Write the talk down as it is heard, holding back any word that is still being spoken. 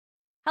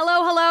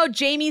Hello,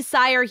 Jamie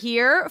Sire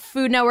here.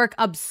 Food Network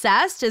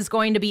Obsessed is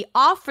going to be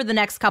off for the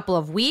next couple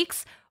of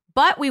weeks,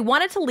 but we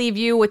wanted to leave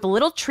you with a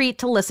little treat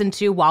to listen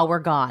to while we're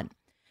gone.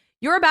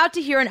 You're about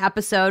to hear an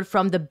episode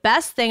from the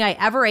Best Thing I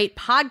Ever Ate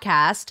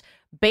podcast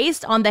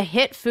based on the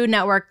hit Food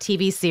Network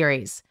TV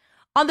series.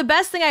 On the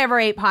Best Thing I Ever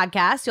Ate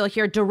podcast, you'll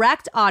hear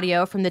direct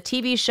audio from the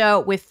TV show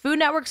with Food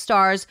Network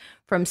stars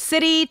from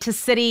city to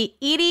city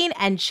eating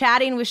and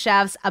chatting with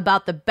chefs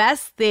about the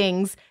best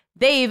things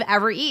they've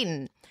ever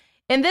eaten.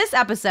 In this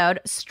episode,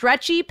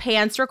 Stretchy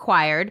Pants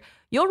Required,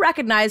 you'll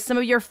recognize some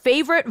of your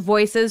favorite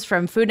voices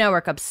from Food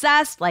Network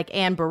Obsessed, like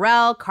Anne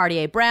Burrell,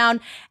 Cartier Brown,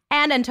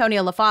 and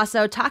Antonio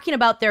Lafaso, talking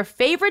about their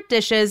favorite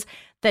dishes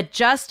that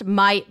just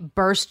might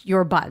burst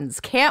your buttons.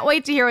 Can't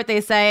wait to hear what they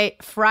say.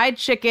 Fried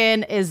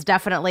chicken is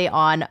definitely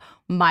on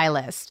my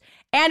list.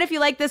 And if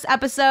you like this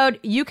episode,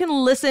 you can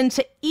listen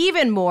to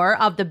even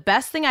more of The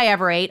Best Thing I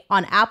Ever Ate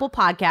on Apple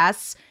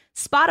Podcasts,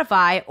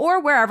 Spotify, or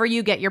wherever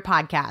you get your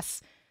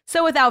podcasts.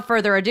 So without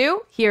further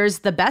ado, here's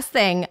The Best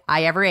Thing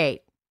I Ever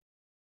Ate.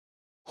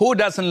 Who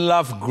doesn't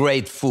love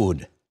great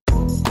food?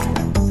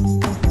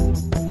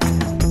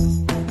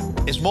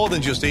 It's more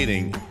than just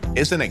eating,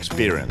 it's an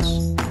experience.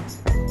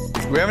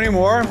 Do we have any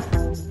more?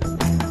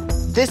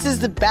 This is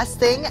the best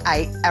thing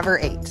I ever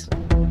ate.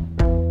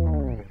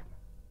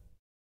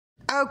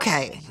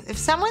 Okay, if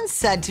someone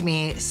said to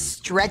me,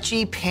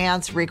 stretchy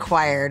pants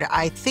required,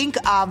 I think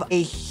of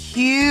a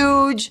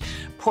huge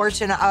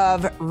portion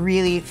of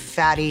really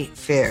fatty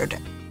food.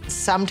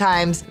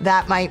 Sometimes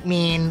that might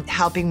mean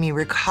helping me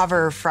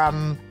recover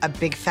from a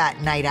big fat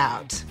night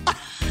out.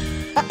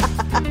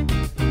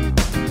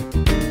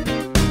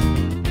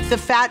 The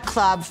Fat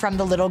Club from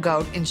The Little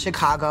Goat in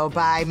Chicago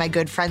by my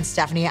good friend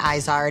Stephanie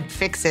Izard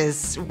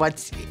fixes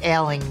what's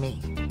ailing me.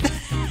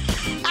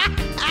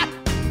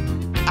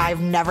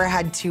 I've never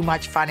had too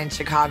much fun in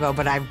Chicago,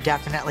 but I've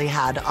definitely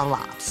had a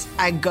lot.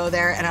 I go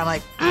there and I'm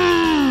like,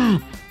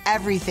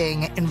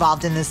 Everything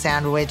involved in the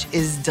sandwich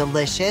is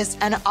delicious,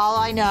 and all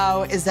I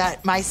know is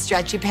that my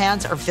stretchy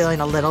pants are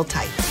feeling a little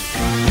tight.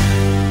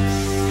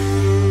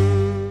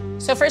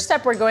 So first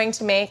up, we're going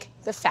to make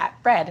the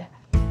fat bread.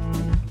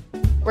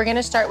 We're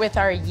gonna start with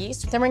our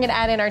yeast. Then we're gonna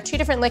add in our two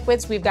different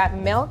liquids. We've got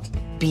milk.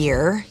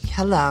 Beer,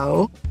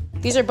 hello.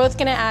 These are both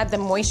gonna add the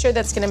moisture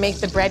that's gonna make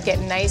the bread get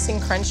nice and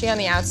crunchy on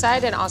the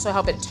outside and also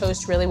help it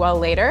toast really well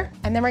later.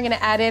 And then we're gonna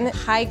add in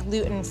high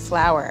gluten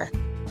flour.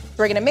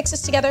 We're gonna mix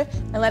this together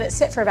and let it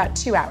sit for about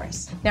 2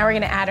 hours. Now we're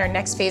gonna add our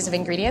next phase of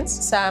ingredients,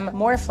 some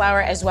more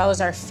flour as well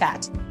as our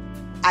fat.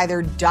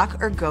 Either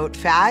duck or goat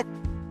fat.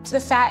 So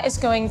the fat is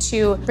going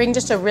to bring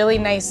just a really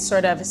nice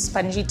sort of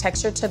spongy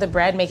texture to the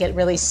bread, make it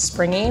really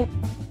springy.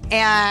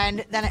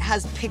 And then it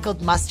has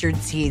pickled mustard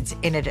seeds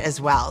in it as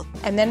well.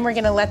 And then we're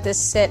gonna let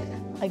this sit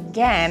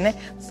again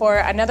for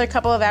another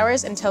couple of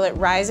hours until it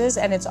rises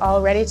and it's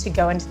all ready to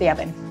go into the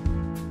oven.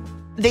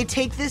 They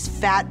take this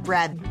fat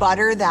bread,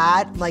 butter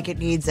that like it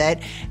needs it,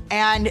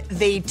 and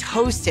they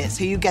toast it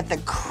so you get the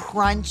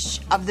crunch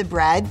of the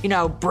bread. You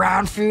know,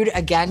 brown food,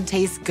 again,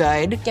 tastes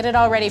good. Get it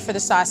all ready for the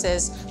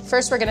sauces.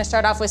 First, we're gonna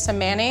start off with some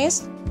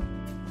mayonnaise.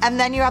 And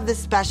then you have the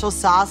special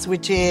sauce,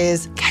 which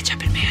is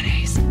ketchup and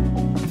mayonnaise.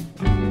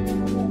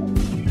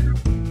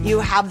 You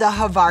have the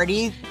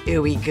Havarti,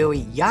 ooey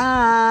gooey,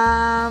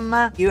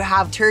 yum. You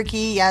have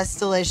turkey, yes,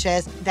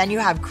 delicious. Then you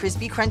have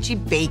crispy, crunchy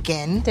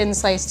bacon. Thin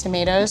sliced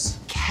tomatoes.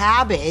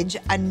 Cabbage,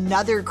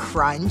 another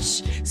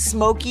crunch.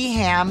 Smoky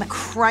ham,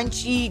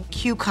 crunchy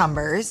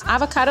cucumbers.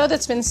 Avocado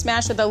that's been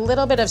smashed with a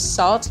little bit of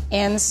salt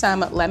and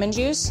some lemon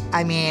juice.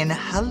 I mean,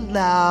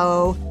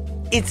 hello.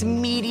 It's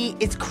meaty,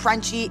 it's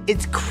crunchy,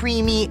 it's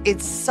creamy,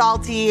 it's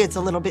salty, it's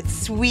a little bit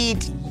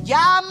sweet.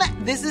 Yum,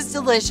 this is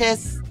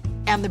delicious.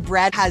 And the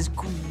bread has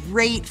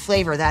great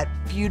flavor, that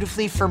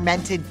beautifully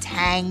fermented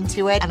tang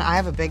to it. And I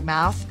have a big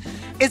mouth.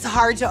 It's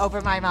hard to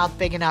open my mouth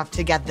big enough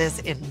to get this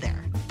in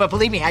there. But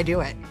believe me, I do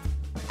it.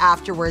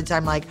 Afterwards,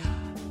 I'm like,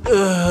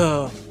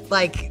 ugh.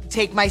 Like,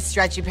 take my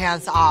stretchy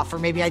pants off, or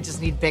maybe I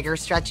just need bigger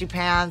stretchy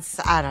pants.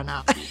 I don't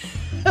know.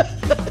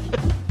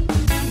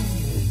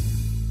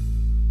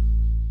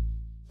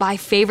 My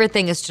favorite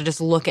thing is to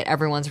just look at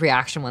everyone's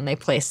reaction when they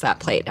place that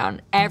plate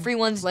down.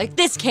 Everyone's like,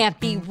 this can't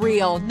be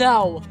real.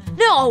 No.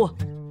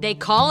 They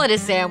call it a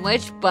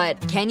sandwich,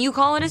 but can you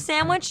call it a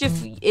sandwich if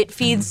it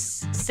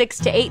feeds 6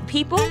 to 8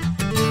 people?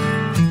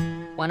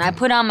 When I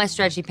put on my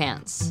stretchy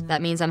pants,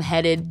 that means I'm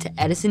headed to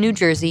Edison, New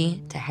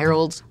Jersey, to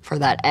Harold's for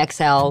that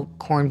XL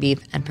corned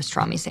beef and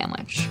pastrami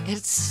sandwich.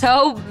 It's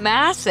so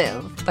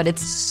massive, but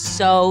it's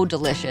so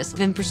delicious.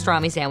 The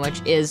pastrami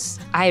sandwich is,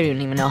 I don't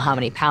even know how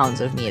many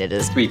pounds of meat it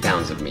is. 3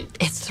 pounds of meat.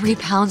 It's 3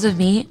 pounds of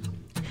meat?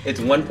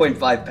 It's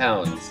 1.5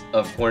 pounds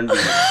of corned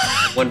beef,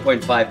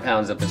 1.5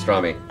 pounds of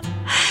pastrami.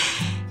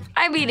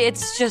 I mean,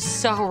 it's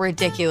just so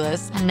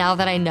ridiculous. And now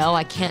that I know,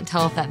 I can't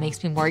tell if that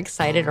makes me more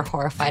excited or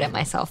horrified at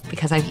myself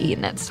because I've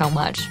eaten it so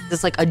much.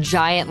 It's like a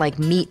giant, like,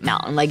 meat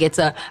mountain. Like, it's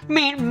a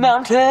meat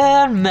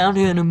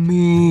mountain of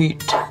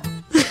meat.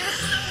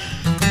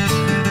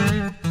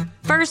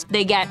 First,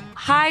 they get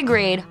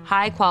high-grade,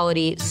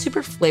 high-quality,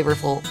 super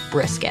flavorful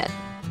brisket.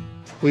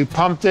 We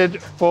pumped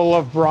it full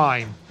of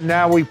brine.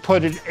 Now we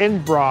put it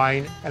in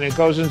brine and it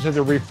goes into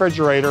the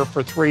refrigerator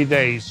for 3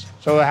 days.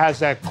 So it has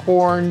that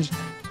corned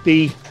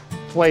beef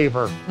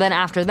flavor. Then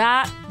after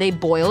that, they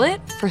boil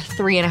it for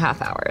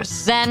 3.5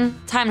 hours. Then,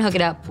 time to hook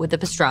it up with the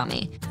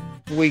pastrami.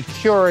 We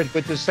cure it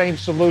with the same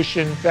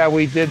solution that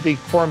we did the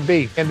corned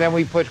beef. And then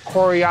we put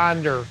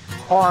coriander,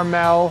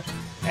 caramel,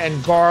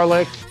 and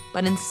garlic.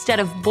 But instead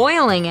of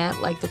boiling it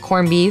like the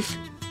corned beef,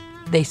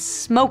 they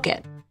smoke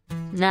it.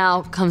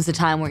 Now comes the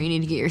time where you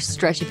need to get your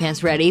stretchy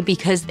pants ready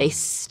because they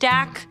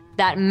stack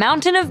that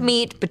mountain of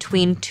meat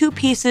between 2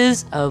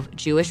 pieces of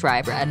Jewish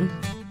rye bread.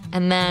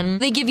 And then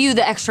they give you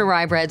the extra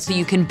rye bread so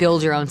you can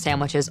build your own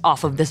sandwiches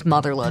off of this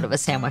motherload of a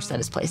sandwich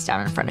that is placed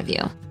down in front of you.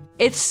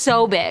 It's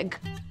so big.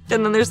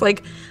 And then there's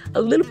like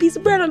a little piece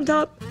of bread on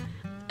top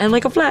and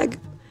like a flag.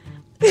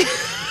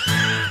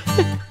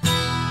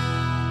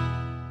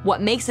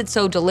 What makes it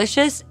so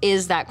delicious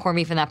is that corned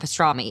beef and that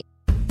pastrami.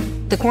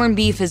 The corned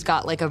beef has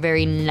got like a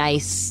very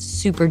nice,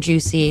 super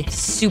juicy,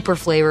 super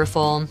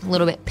flavorful, a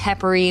little bit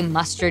peppery,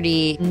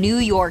 mustardy, New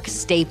York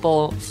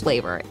staple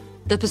flavor.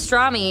 The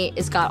pastrami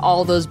has got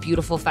all those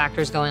beautiful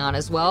factors going on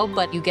as well,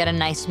 but you get a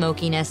nice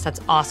smokiness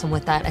that's awesome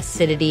with that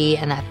acidity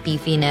and that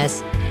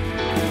beefiness.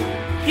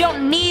 You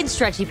don't need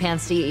stretchy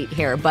pants to eat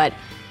here, but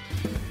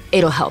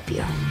it'll help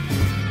you.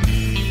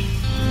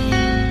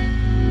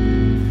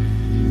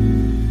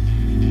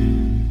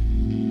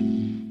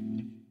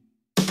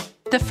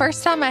 The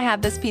first time I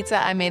had this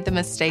pizza, I made the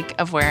mistake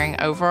of wearing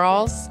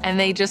overalls, and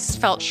they just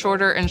felt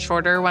shorter and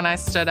shorter when I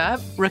stood up.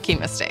 Rookie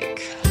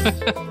mistake.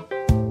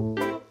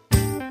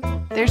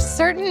 There's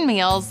certain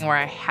meals where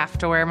I have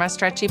to wear my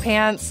stretchy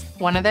pants.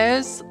 One of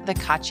those, the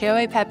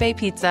Cacio e Pepe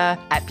pizza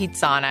at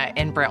Pizzana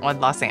in Brentwood,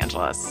 Los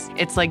Angeles.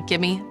 It's like, give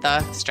me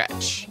the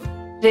stretch.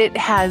 It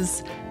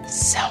has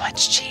so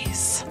much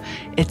cheese.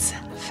 It's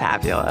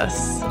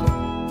fabulous.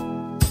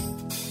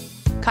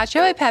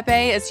 Cacio e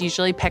Pepe is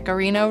usually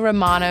pecorino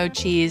romano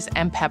cheese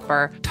and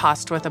pepper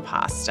tossed with a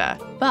pasta.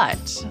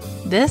 But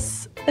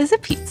this is a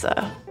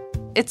pizza.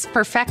 It's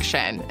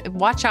perfection.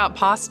 Watch out,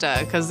 pasta,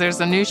 because there's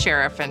a new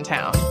sheriff in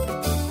town.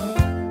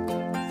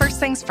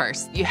 First things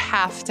first, you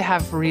have to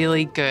have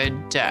really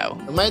good dough.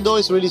 My dough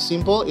is really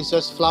simple. It's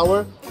just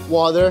flour,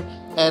 water,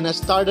 and a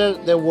starter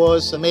that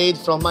was made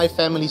from my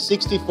family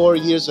 64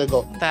 years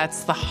ago.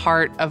 That's the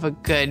heart of a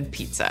good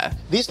pizza.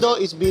 This dough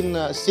has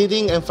been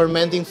sitting and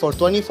fermenting for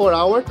 24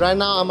 hours. Right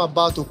now, I'm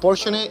about to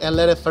portion it and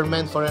let it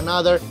ferment for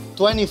another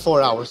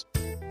 24 hours.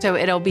 So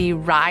it'll be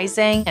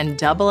rising and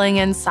doubling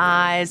in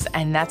size,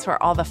 and that's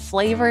where all the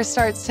flavor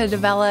starts to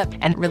develop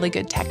and really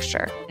good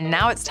texture.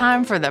 Now it's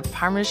time for the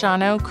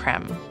Parmigiano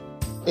creme.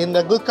 In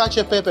the good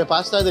cacio e pepe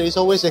pasta, there is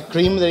always a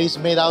cream that is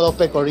made out of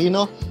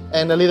pecorino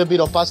and a little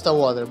bit of pasta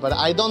water, but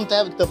I don't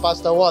have the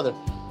pasta water.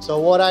 So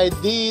what I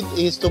did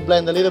is to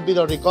blend a little bit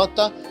of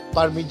ricotta,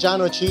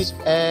 Parmigiano cheese,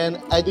 and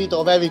a bit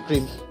of heavy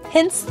cream.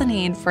 Hence the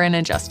need for an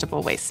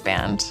adjustable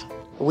waistband.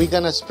 We're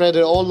gonna spread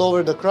it all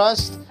over the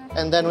crust,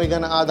 and then we're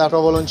gonna add a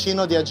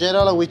provoloncino di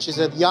Agerola, which is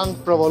a young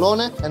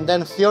provolone, and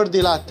then fior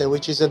di latte,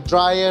 which is a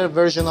drier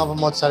version of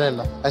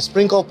mozzarella. A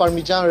sprinkle of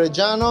Parmigiano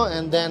Reggiano,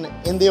 and then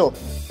in the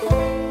oven.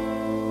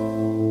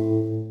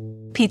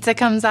 Pizza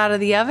comes out of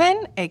the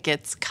oven, it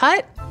gets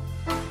cut.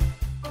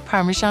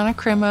 Parmigiano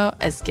cremo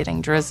is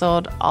getting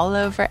drizzled all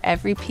over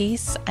every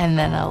piece, and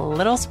then a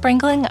little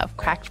sprinkling of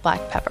cracked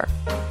black pepper.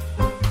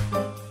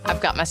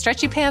 I've got my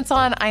stretchy pants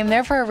on. I'm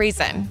there for a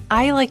reason.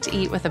 I like to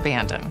eat with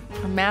abandon.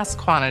 Mass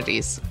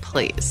quantities,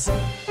 please.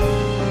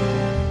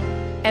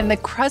 And the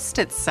crust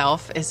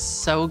itself is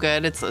so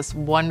good. It's this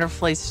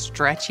wonderfully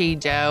stretchy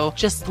dough,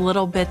 just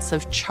little bits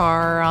of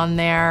char on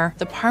there.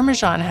 The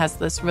Parmesan has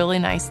this really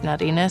nice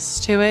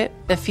nuttiness to it.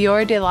 The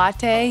fior di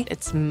latte,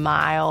 it's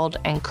mild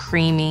and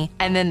creamy.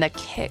 And then the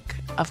kick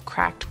of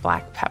cracked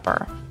black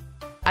pepper.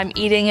 I'm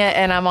eating it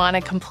and I'm on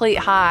a complete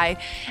high,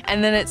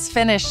 and then it's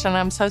finished and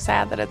I'm so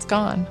sad that it's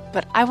gone.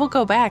 But I will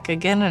go back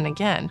again and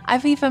again.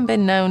 I've even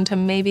been known to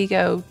maybe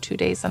go 2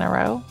 days in a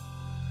row.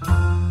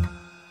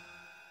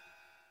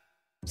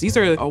 These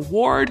are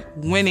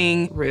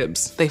award-winning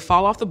ribs. They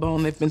fall off the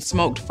bone. They've been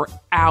smoked for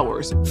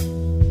hours.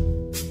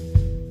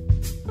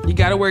 You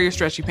gotta wear your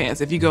stretchy pants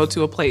if you go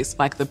to a place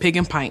like the Pig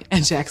and Pint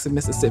in Jackson,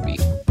 Mississippi.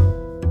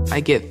 I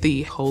get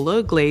the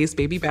Hola glazed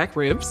baby back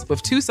ribs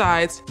with 2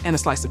 sides and a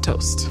slice of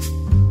toast.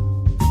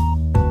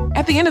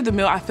 At the end of the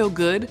meal, I feel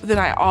good, but then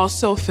I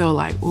also feel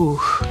like, ooh,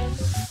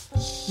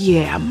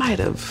 yeah, I might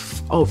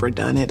have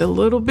overdone it a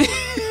little bit.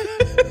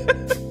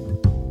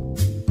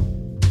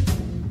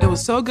 It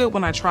was so good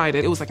when I tried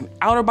it. It was like an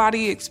outer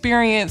body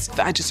experience.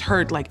 I just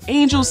heard like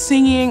angels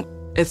singing.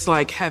 It's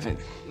like heaven.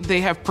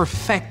 They have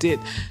perfected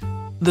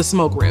the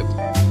smoke rib.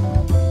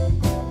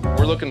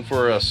 We're looking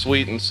for a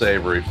sweet and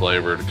savory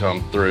flavor to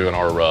come through in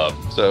our rub.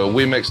 So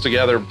we mix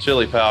together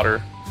chili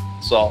powder,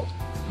 salt,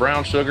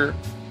 brown sugar,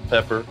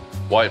 pepper,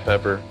 white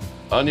pepper,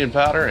 onion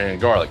powder,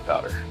 and garlic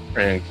powder,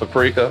 and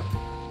paprika.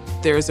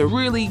 There's a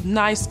really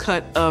nice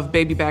cut of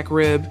baby back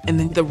rib, and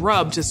then the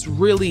rub just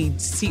really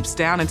seeps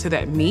down into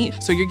that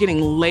meat. So you're getting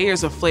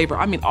layers of flavor,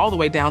 I mean, all the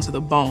way down to the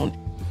bone.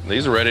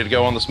 These are ready to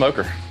go on the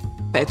smoker.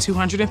 At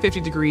 250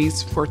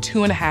 degrees for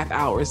 2.5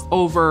 hours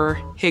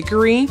over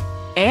hickory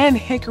and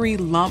hickory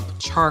lump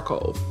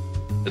charcoal.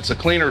 It's a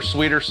cleaner,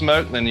 sweeter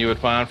smoke than you would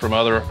find from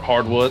other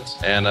hardwoods,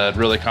 and it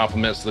really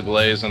complements the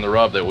glaze and the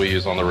rub that we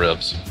use on the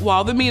ribs.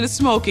 While the meat is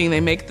smoking,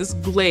 they make this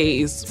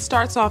glaze.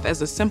 Starts off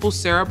as a simple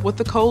syrup with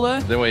the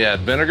cola. Then we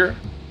add vinegar,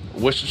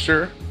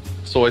 Worcestershire,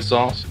 soy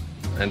sauce,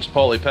 and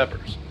chipotle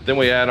peppers. Then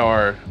we add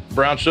our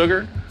brown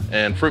sugar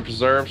and fruit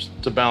preserves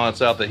to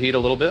balance out the heat a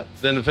little bit.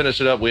 Then to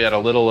finish it up, we add a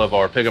little of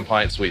our Pig and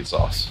Pint sweet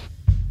sauce.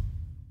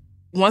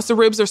 Once the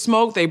ribs are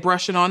smoked, they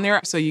brush it on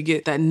there so you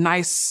get that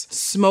nice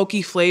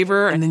smoky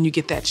flavor, and then you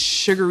get that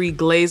sugary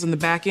glaze on the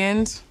back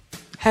end.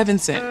 Heaven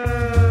sent.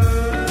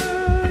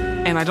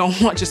 And I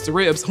don't want just the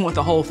ribs, I want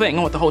the whole thing,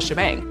 I want the whole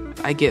shebang.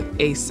 I get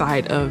a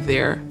side of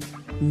their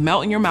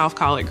melt-in-your-mouth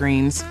collard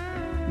greens,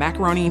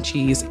 macaroni and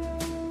cheese,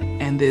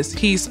 and this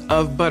piece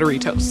of buttery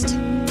toast.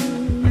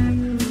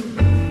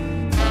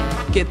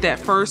 Get that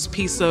first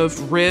piece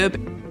of rib,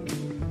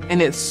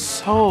 and it's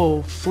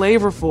so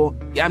flavorful.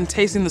 I'm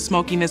tasting the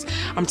smokiness,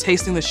 I'm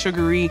tasting the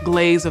sugary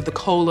glaze of the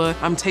cola,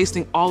 I'm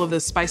tasting all of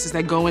the spices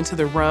that go into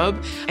the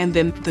rub, and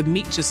then the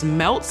meat just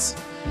melts.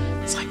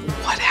 It's like,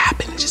 what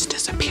happened? It just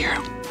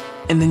disappeared.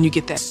 And then you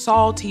get that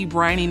salty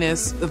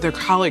brininess of their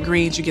collard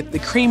greens, you get the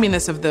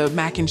creaminess of the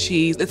mac and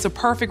cheese. It's a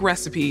perfect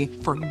recipe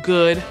for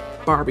good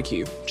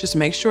barbecue. Just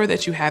make sure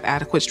that you have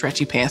adequate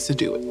stretchy pants to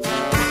do it.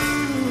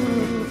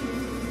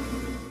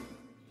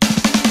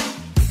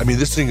 I mean,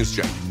 this thing is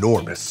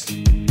ginormous.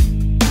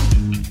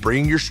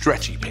 Bring your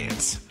stretchy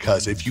pants,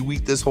 because if you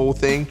eat this whole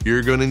thing,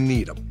 you're gonna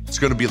need them. It's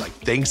gonna be like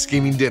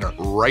Thanksgiving dinner,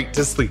 right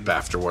to sleep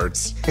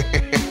afterwards.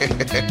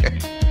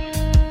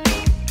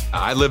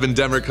 I live in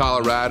Denver,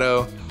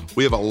 Colorado.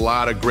 We have a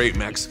lot of great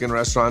Mexican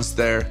restaurants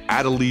there.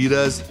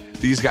 Adelitas,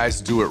 these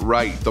guys do it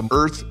right. The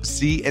Earth,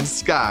 Sea, and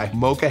Sky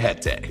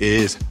Molcajete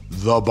is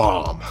the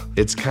bomb.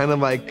 It's kind of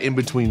like in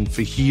between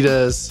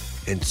fajitas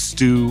and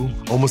stew,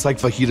 almost like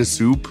fajita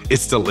soup.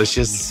 It's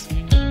delicious.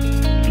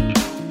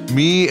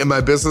 Me and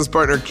my business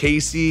partner,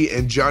 Casey,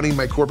 and Johnny,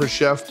 my corporate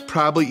chef,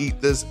 probably eat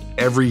this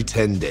every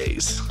 10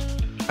 days.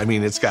 I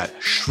mean, it's got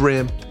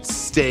shrimp,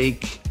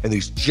 steak, and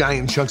these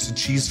giant chunks of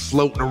cheese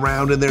floating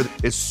around in there.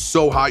 It's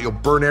so hot, you'll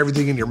burn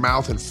everything in your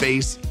mouth and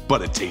face,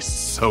 but it tastes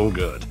so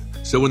good.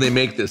 So when they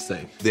make this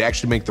thing, they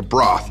actually make the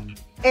broth.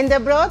 In the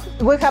broth,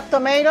 we have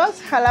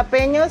tomatoes,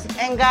 jalapenos,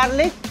 and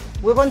garlic.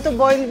 We're going to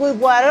boil with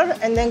water,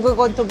 and then we're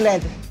going to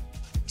blend it.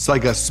 It's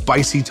like a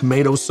spicy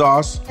tomato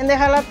sauce. And the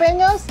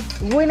jalapenos,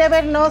 we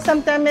never know.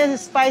 Sometimes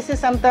it's spicy,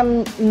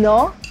 sometimes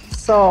no.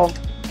 So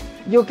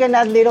you can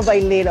add little by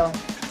little.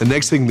 The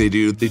next thing they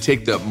do, they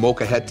take the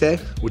molcajete,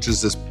 which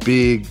is this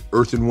big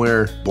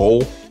earthenware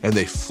bowl, and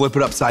they flip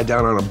it upside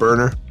down on a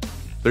burner.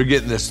 They're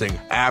getting this thing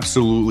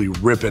absolutely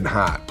ripping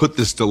hot. Put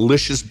this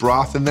delicious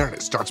broth in there, and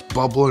it starts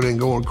bubbling and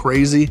going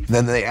crazy. And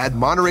then they add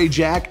Monterey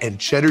Jack and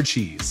cheddar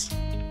cheese.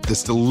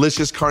 This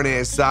delicious carne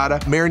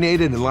asada,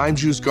 marinated in lime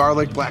juice,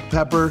 garlic, black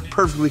pepper,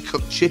 perfectly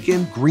cooked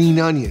chicken, green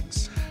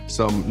onions,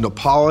 some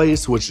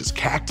nopales, which is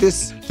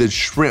cactus, then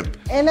shrimp.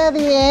 And at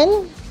the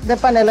end, the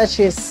panela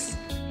cheese.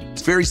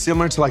 It's very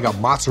similar to like a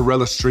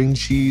mozzarella string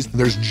cheese.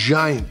 There's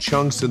giant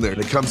chunks in there.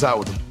 It comes out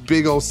with a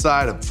big old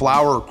side of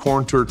flour or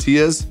corn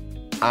tortillas.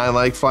 I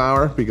like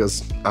flour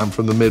because I'm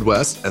from the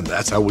Midwest, and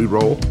that's how we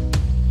roll.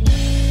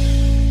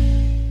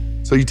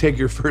 So you take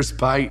your first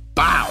bite,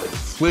 bow,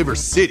 Flavor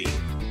City.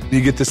 You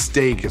get the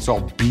steak, it's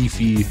all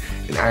beefy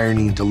and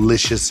irony and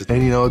delicious.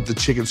 And you know, the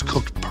chicken's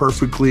cooked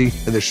perfectly,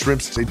 and the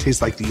shrimps, they taste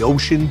like the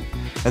ocean.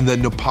 And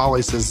then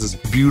nopales has this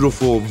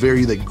beautiful,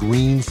 very like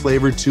green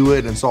flavor to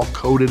it, and it's all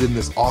coated in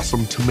this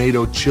awesome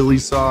tomato chili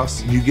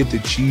sauce. And you get the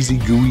cheesy,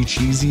 gooey,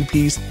 cheesy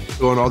piece,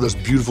 and all those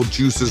beautiful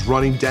juices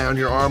running down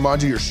your arm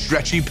onto your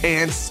stretchy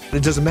pants. And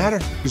it doesn't matter,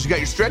 because you got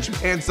your stretchy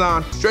pants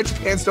on. Stretchy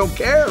pants don't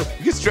care.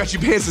 You get stretchy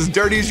pants as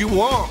dirty as you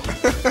want.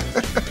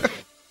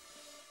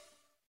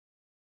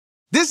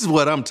 This is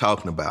what I'm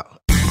talking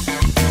about.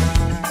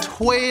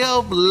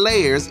 12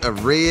 layers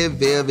of red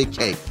velvet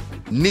cake.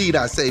 Need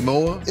I say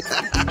more?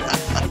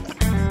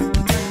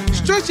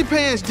 Stretchy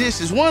Pants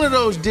dish is one of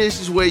those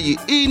dishes where you're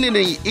eating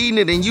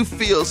it and you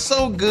feel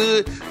so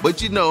good,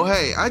 but you know,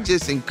 hey, I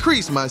just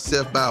increased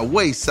myself by a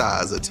waist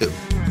size or two.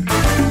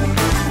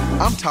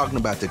 I'm talking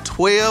about the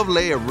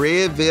 12-layer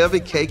red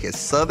velvet cake at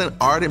Southern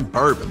Art and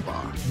Bourbon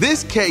Bar.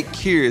 This cake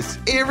cures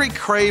every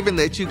craving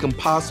that you can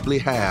possibly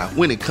have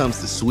when it comes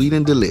to sweet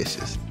and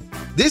delicious.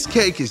 This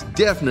cake is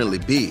definitely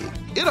big.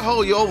 It'll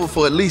hold you over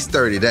for at least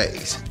 30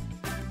 days.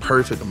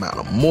 Perfect amount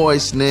of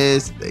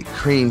moistness, the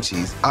cream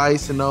cheese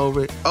icing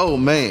over it. Oh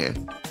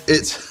man,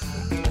 it's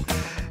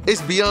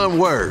beyond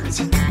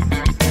words.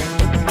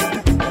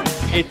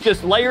 It's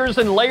just layers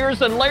and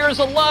layers and layers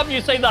of love.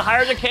 You say the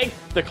higher the cake,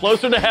 the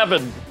closer to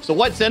heaven. So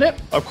what's in it?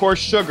 Of course,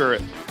 sugar,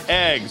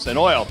 eggs, and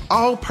oil.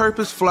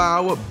 All-purpose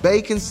flour,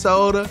 baking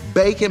soda,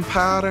 baking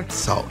powder,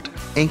 salt,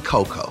 and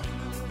cocoa.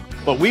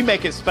 But we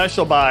make it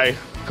special by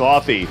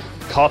coffee.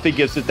 Coffee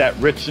gives it that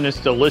richness,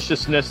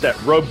 deliciousness,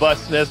 that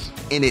robustness.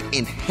 And it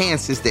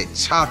enhances that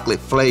chocolate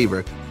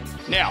flavor.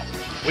 Now,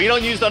 we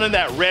don't use none of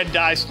that red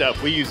dye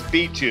stuff. We use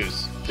beet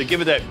juice to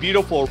give it that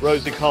beautiful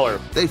rosy color.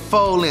 They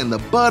fold in the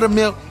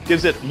buttermilk.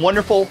 Gives it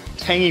wonderful,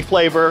 tangy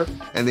flavor.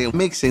 And then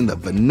mix in the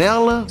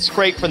vanilla.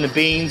 Scrape from the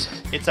beans.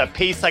 It's a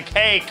piece of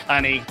cake,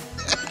 honey.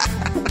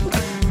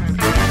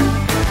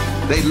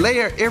 They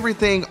layer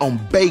everything on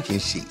baking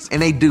sheets, and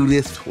they do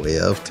this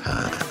 12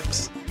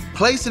 times.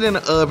 Place it in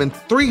the oven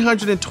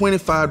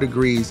 325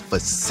 degrees for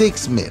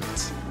 6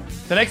 minutes.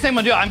 The next thing I'm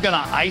gonna do, I'm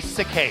gonna ice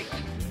the cake.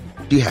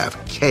 You have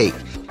cake.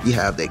 You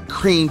have that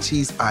cream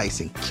cheese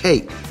icing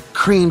cake.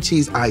 Cream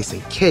cheese icing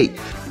cake.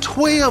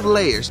 12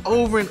 layers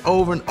over and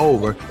over and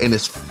over, and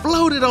it's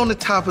floated on the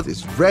top of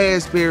this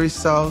raspberry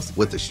sauce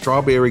with a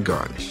strawberry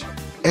garnish.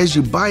 As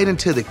you bite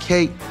into the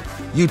cake,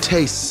 you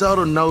taste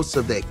subtle notes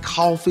of that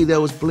coffee that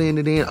was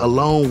blended in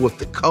along with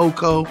the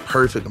cocoa,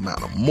 perfect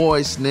amount of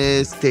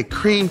moistness. That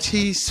cream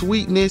cheese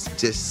sweetness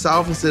just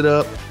softens it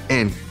up,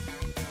 and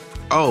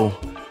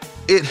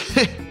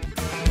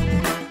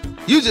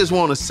you just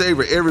want to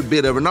savor every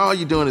bit of it, and all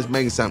you're doing is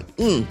making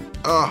something,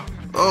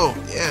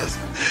 yes.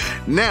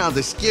 Now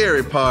the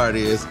scary part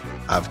is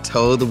I've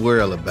told the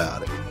world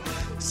about it.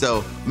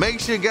 So make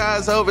sure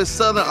guys over at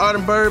Southern Art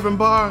and Bourbon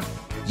Bar,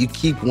 you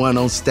keep one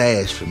on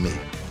stash for me.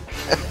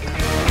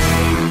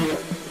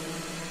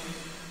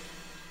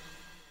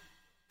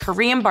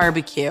 Korean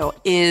barbecue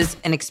is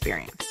an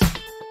experience.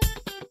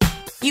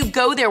 You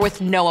go there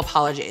with no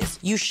apologies.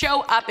 You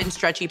show up in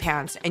stretchy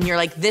pants and you're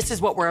like, this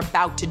is what we're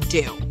about to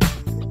do.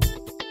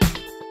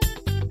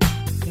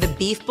 The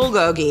beef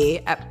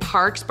bulgogi at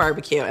Parks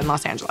Barbecue in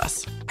Los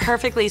Angeles.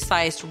 Perfectly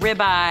sliced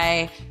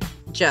ribeye,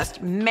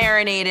 just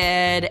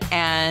marinated,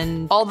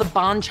 and all the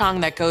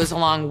banchan that goes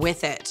along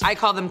with it. I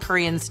call them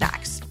Korean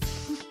snacks.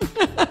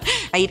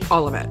 I eat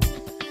all of it.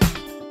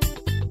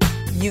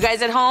 You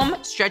guys at home,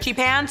 stretchy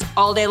pants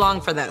all day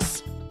long for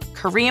this.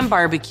 Korean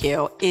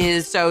barbecue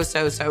is so,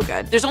 so, so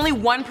good. There's only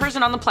one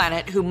person on the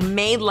planet who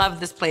may love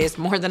this place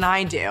more than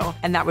I do,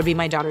 and that would be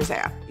my daughter,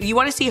 Zaya. You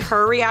wanna see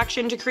her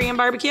reaction to Korean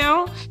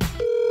barbecue?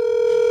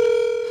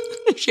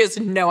 She has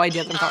no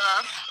idea.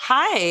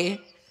 Hi.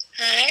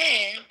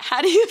 Hey.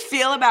 How do you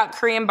feel about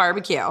Korean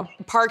barbecue?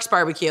 Parks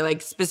Barbecue,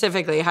 like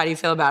specifically, how do you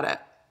feel about it?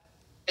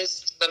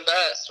 It's the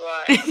best.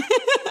 Why?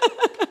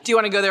 Do you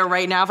want to go there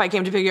right now? If I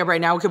came to pick you up right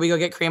now, could we go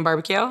get Korean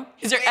barbecue? Are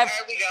we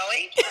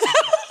going?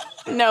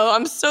 No,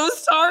 I'm so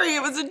sorry.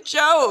 It was a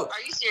joke.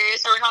 Are you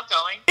serious? Are we not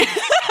going?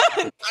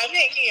 I'm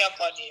hanging up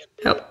on you.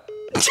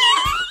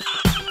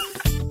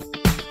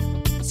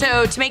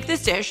 So to make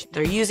this dish,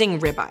 they're using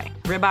ribeye.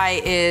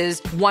 Ribeye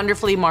is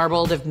wonderfully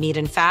marbled of meat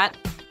and fat.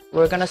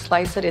 We're gonna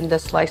slice it in the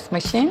slice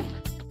machine.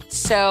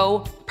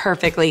 So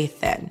perfectly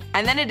thin.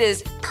 And then it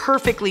is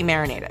perfectly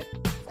marinated.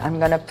 I'm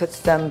gonna put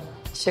some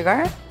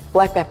sugar,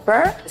 black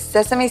pepper,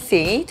 sesame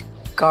seed,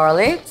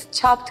 garlic,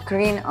 chopped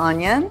green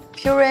onion,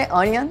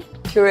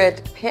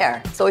 pureed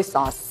pear, soy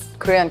sauce,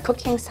 Korean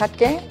cooking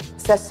sake,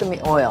 sesame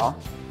oil.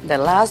 The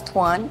last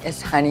one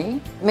is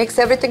honey. Mix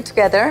everything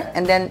together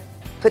and then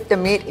put the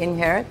meat in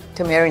here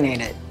to marinate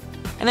it.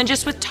 And then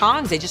just with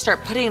tongs, they just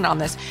start putting it on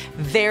this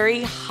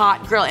very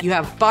hot grill. You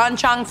have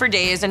banchan for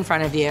days in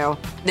front of you.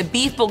 The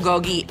beef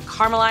bulgogi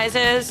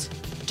caramelizes,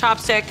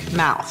 chopstick,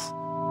 mouth.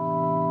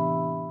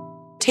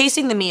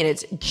 Tasting the meat,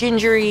 it's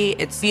gingery,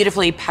 it's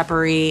beautifully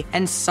peppery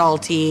and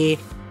salty.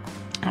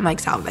 I'm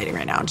like salivating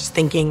right now, just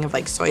thinking of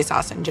like soy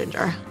sauce and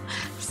ginger.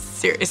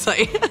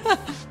 Seriously.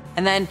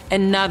 And then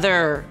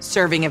another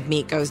serving of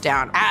meat goes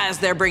down as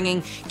they're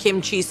bringing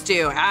kimchi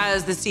stew,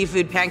 as the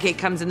seafood pancake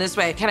comes in this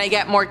way. Can I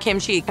get more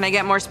kimchi? Can I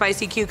get more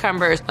spicy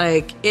cucumbers?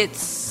 Like,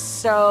 it's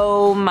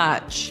so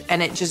much,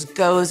 and it just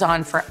goes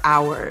on for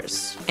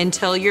hours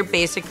until you're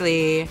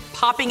basically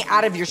popping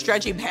out of your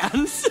stretchy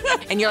pants.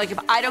 And you're like, if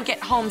I don't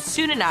get home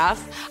soon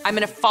enough, I'm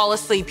gonna fall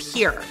asleep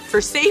here. For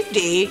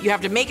safety, you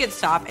have to make it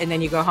stop, and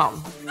then you go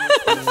home.